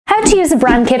to use a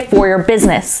brand kit for your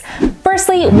business.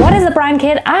 Firstly, what is a brand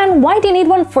kit and why do you need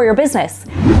one for your business?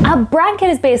 A brand kit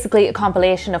is basically a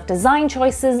compilation of design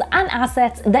choices and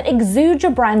assets that exude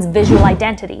your brand's visual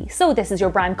identity. So this is your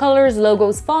brand colors,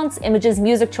 logos, fonts, images,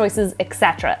 music choices,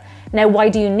 etc. Now, why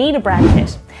do you need a brand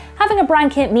kit? Having a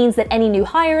brand kit means that any new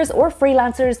hires or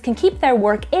freelancers can keep their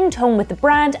work in tone with the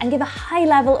brand and give a high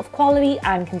level of quality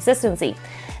and consistency.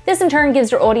 This in turn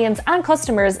gives your audience and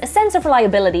customers a sense of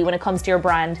reliability when it comes to your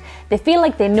brand. They feel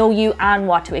like they know you and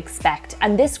what to expect,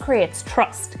 and this creates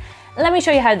trust. Let me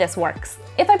show you how this works.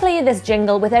 If I play you this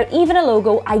jingle without even a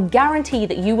logo, I guarantee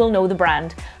that you will know the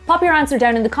brand. Pop your answer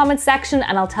down in the comments section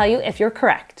and I'll tell you if you're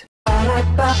correct. I'm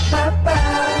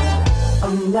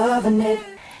loving it.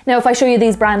 Now, if I show you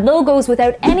these brand logos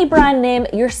without any brand name,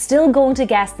 you're still going to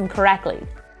guess them correctly.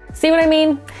 See what I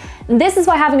mean? This is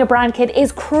why having a brand kit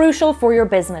is crucial for your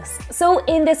business. So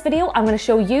in this video, I'm going to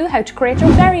show you how to create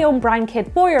your very own brand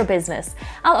kit for your business.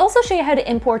 I'll also show you how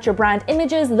to import your brand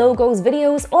images, logos,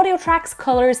 videos, audio tracks,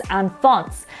 colors, and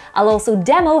fonts. I'll also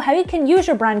demo how you can use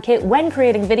your brand kit when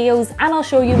creating videos, and I'll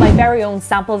show you my very own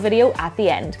sample video at the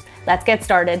end. Let's get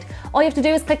started. All you have to do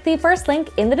is click the first link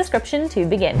in the description to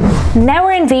begin. Now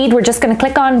we're in VEED, we're just going to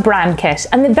click on Brand Kit,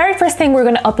 and the very first thing we're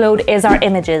going to upload is our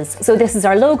images. So this is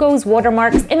our logos,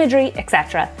 watermarks, imagery,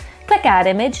 etc. Click Add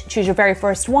Image, choose your very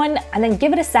first one, and then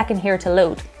give it a second here to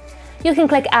load. You can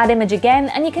click Add Image again,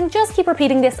 and you can just keep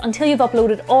repeating this until you've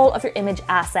uploaded all of your image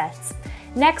assets.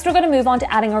 Next, we're going to move on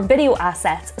to adding our video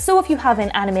assets. So if you have an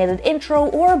animated intro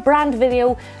or a brand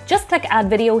video, just click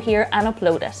Add Video here and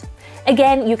upload it.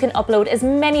 Again, you can upload as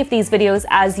many of these videos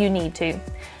as you need to.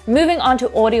 Moving on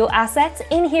to audio assets,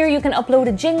 in here you can upload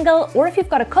a jingle, or if you've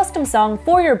got a custom song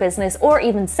for your business or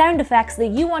even sound effects that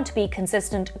you want to be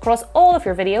consistent across all of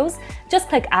your videos, just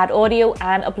click Add Audio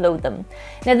and upload them.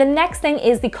 Now the next thing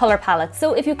is the color palette.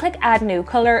 So if you click Add New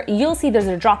Color, you'll see there's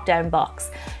a drop down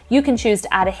box. You can choose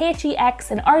to add a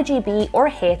HEX, an RGB or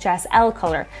HSL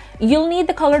color. You'll need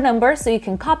the color number so you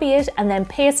can copy it and then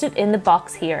paste it in the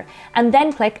box here, and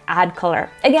then click Add Color.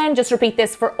 Again, just repeat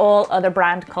this for all other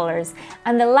brand colors.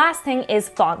 And the last thing is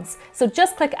fonts. So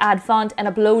just click Add Font and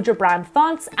upload your brand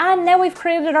fonts, and now we've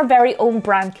created our very own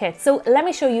brand kit. So let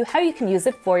me show you how you can use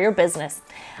it for your business.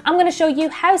 I'm going to show you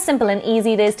how simple and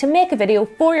easy it is to make a video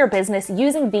for your business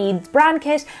using VEED's brand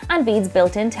kit and VEED's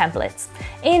built-in templates.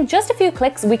 In just a few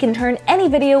clicks, we can turn any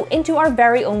video into our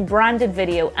very own branded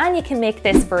video, and you can make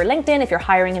this for LinkedIn if you're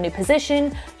hiring a new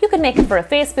position. You can make it for a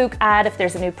Facebook ad if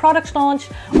there's a new product launch,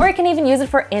 or you can even use it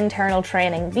for internal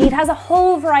training. VEED has a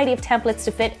whole variety of templates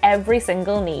to fit every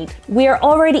single need. We are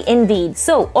already in VEED,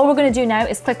 so all we're going to do now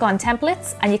is click on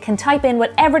templates, and you can type in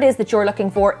whatever it is that you're looking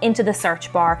for into the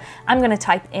search bar. I'm going to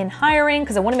type in hiring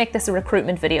because I want to make this a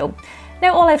recruitment video.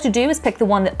 Now all I have to do is pick the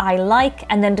one that I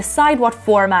like and then decide what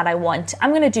format I want. I'm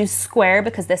going to do square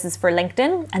because this is for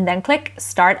LinkedIn, and then click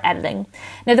Start Editing.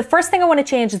 Now the first thing I want to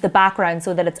change is the background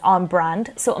so that it's on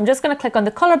brand. So I'm just going to click on the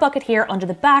color bucket here under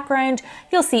the background.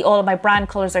 You'll see all of my brand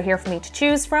colors are here for me to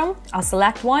choose from. I'll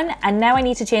select one, and now I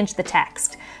need to change the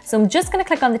text. So I'm just going to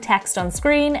click on the text on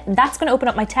screen. That's going to open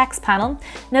up my text panel.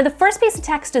 Now the first piece of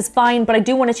text is fine, but I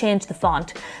do want to change the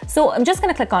font. So I'm just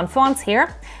going to click on fonts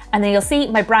here, and then you'll see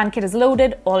my brand kit is loaded.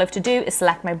 All I have to do is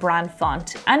select my brand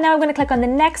font. And now I'm going to click on the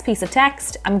next piece of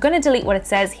text. I'm going to delete what it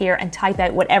says here and type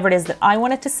out whatever it is that I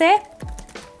want it to say.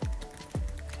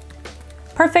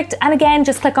 Perfect. And again,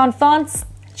 just click on fonts,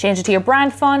 change it to your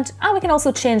brand font, and we can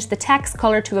also change the text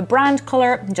color to a brand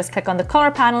color. Just click on the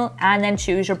color panel and then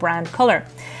choose your brand color.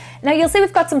 Now you'll see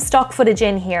we've got some stock footage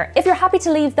in here. If you're happy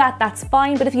to leave that, that's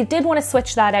fine, but if you did want to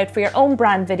switch that out for your own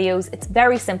brand videos, it's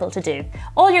very simple to do.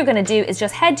 All you're going to do is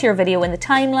just head to your video in the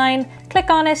timeline, click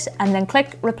on it, and then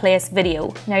click Replace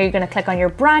Video. Now you're going to click on your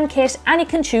brand kit and you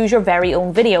can choose your very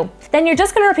own video. Then you're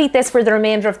just going to repeat this for the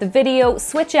remainder of the video,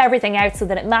 switch everything out so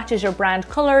that it matches your brand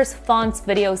colors, fonts,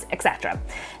 videos, etc.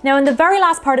 Now in the very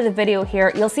last part of the video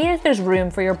here, you'll see that there's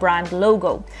room for your brand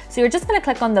logo. So you're just going to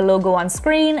click on the logo on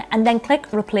screen and then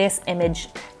click Replace Image.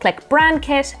 Click Brand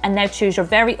Kit and now choose your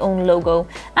very own logo,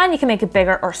 and you can make it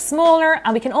bigger or smaller,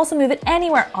 and we can also move it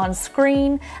anywhere on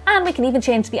screen, and we can even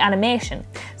change the animation.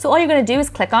 So all you're going to do is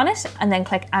click on it and then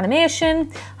click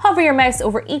Animation, hover your mouse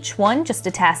over each one just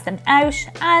to test them out,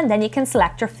 and then you can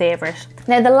select your favorite.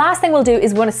 Now the last thing we'll do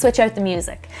is we want to switch out the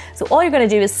music. So all you're going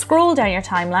to do is scroll down your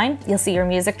timeline, you'll see your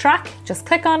music track, just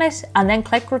click on it and then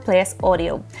click Replace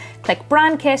Audio. Click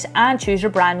Brand Kit and choose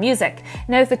your brand music.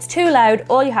 Now if it's too loud,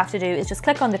 all you have to do is just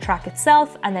click on the track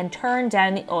itself and then turn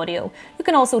down the audio. You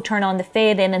can also turn on the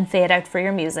fade in and fade out for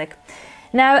your music.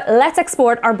 Now let's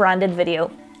export our branded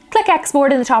video. Click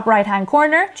export in the top right hand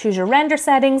corner, choose your render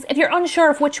settings. If you're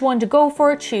unsure of which one to go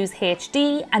for, choose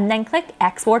HD and then click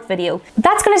export video.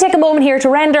 That's going to take a moment here to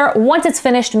render. Once it's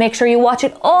finished, make sure you watch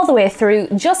it all the way through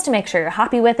just to make sure you're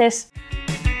happy with it.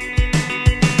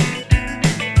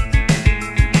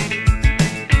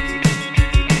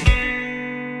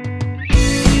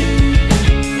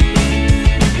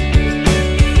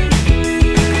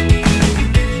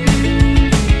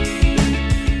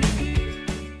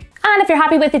 And if you're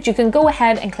happy with it, you can go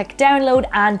ahead and click download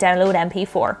and download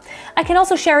MP4. I can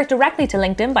also share it directly to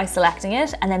LinkedIn by selecting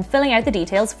it and then filling out the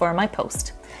details for my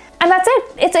post. And that's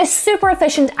it. It's a super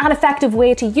efficient and effective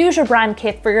way to use your brand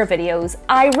kit for your videos.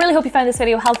 I really hope you found this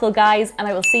video helpful, guys, and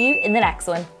I will see you in the next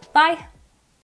one. Bye.